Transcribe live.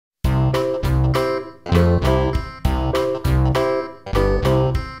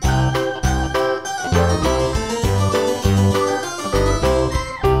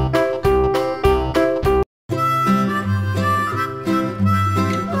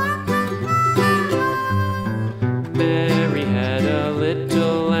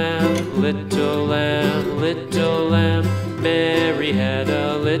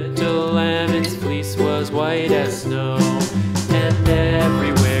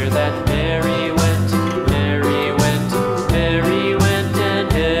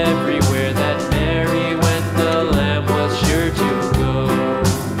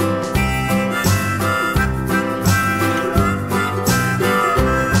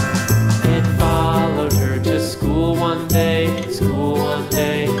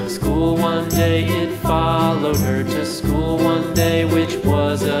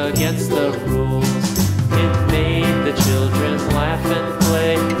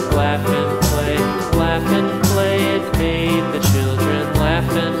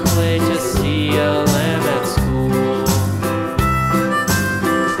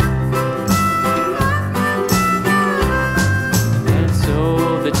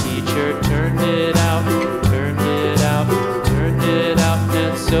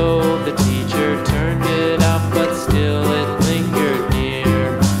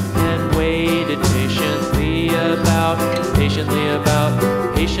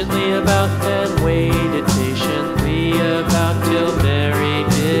patiently about and waited patiently about till Mary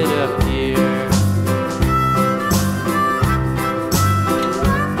did appear.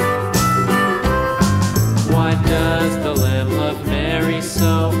 Why does the lamb love Mary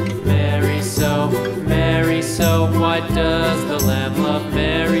so? Mary so, Mary so. Why does the lamb love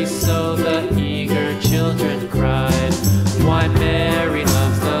Mary so? The eager children cried. Why Mary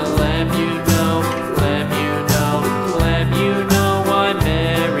loves the lamb, you know, lamb, you know, lamb, you know. Why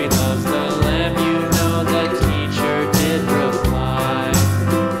Mary loves the lamb, you know, the teacher did reply.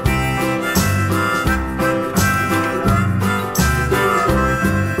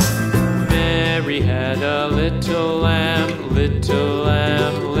 Mary had a little lamb, little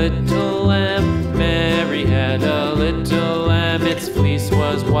lamb, little lamb. Mary had a little lamb, its fleece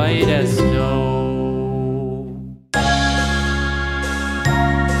was white as snow.